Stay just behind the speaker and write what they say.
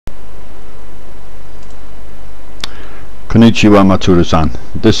Konnichiwa Matsuru-san.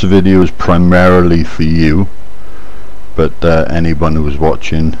 This video is primarily for you, but anyone who is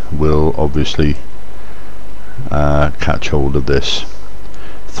watching will obviously catch hold of this.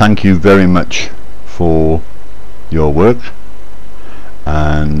 Thank you very much for your work,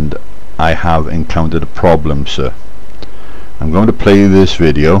 and I have encountered a problem, sir. I'm going to play this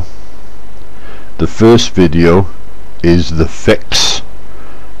video. The first video is the fix.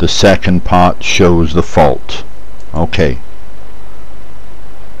 The second part shows the fault. Okay.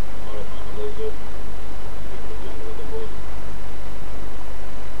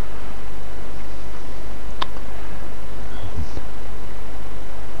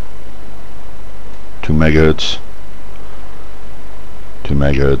 Two megahertz.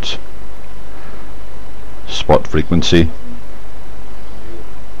 Spot frequency.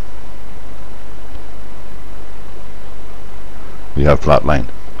 We have flat line.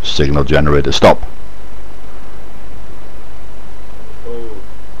 Signal generator. Stop.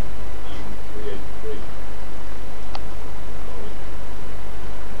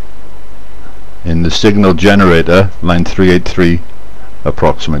 In the signal generator, line 383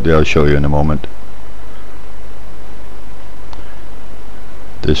 approximately, I'll show you in a moment.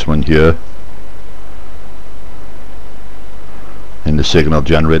 This one here in the signal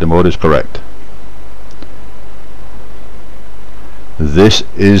generator mode is correct. This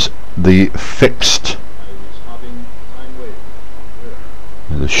is the fixed.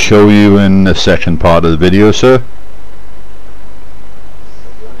 I'll show you in the second part of the video, sir.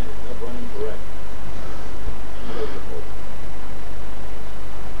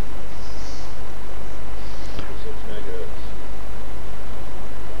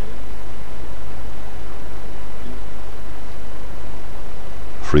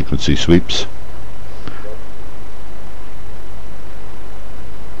 Frequency sweeps.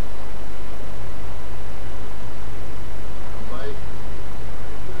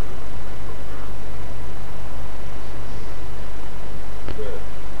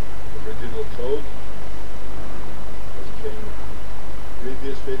 Original code has changed.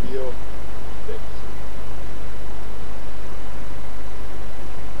 Previous video fixed.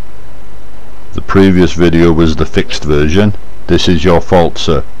 The previous video was the fixed version. This is your fault,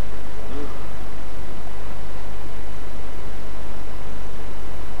 sir.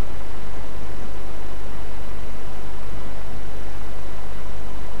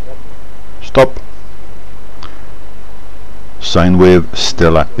 Stop. Sine wave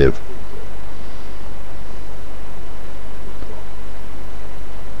still active.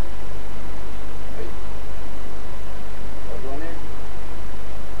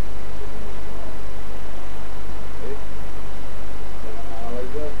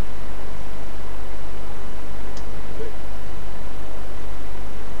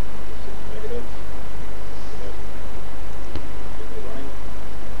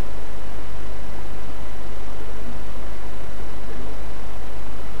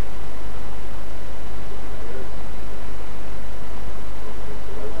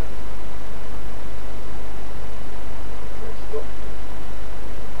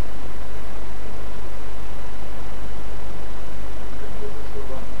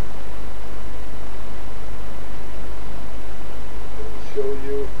 Show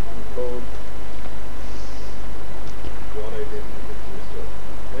you on code what I did in the picture.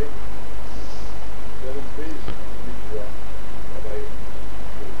 Okay? 7 please.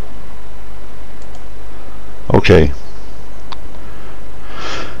 Okay.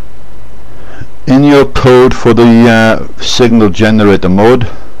 In your code for the signal generator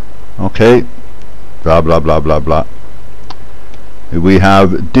mode, okay, blah blah blah blah blah, we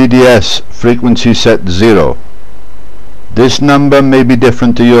have DDS frequency set 0. This number may be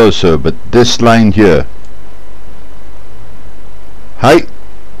different to yours, sir, but this line here, hi,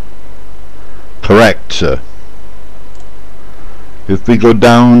 correct, sir. If we go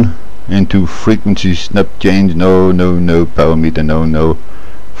down into frequency snap change, no, power meter, no,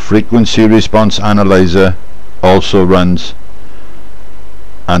 frequency response analyzer also runs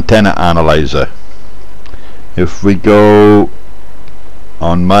antenna analyzer. If we go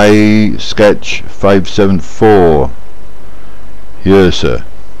on my sketch 574 here, sir,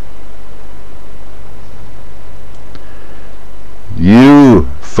 you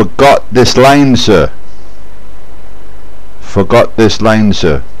forgot this line, sir. Forgot this line,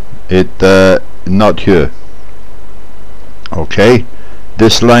 sir. It not here. Okay,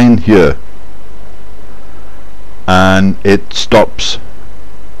 this line here, and it stops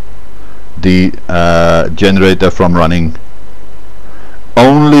the generator from running.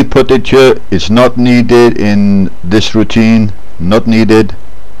 Only put it here. It's not needed in this routine. Not needed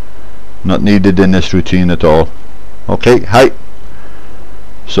in this routine at all. Okay, hi.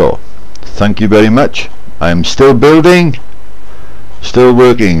 So thank you very much. I'm still building, still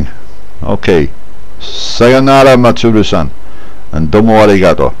working. Okay, sayonara Matsuru-san, and domo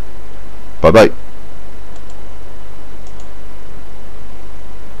arigato. Bye bye.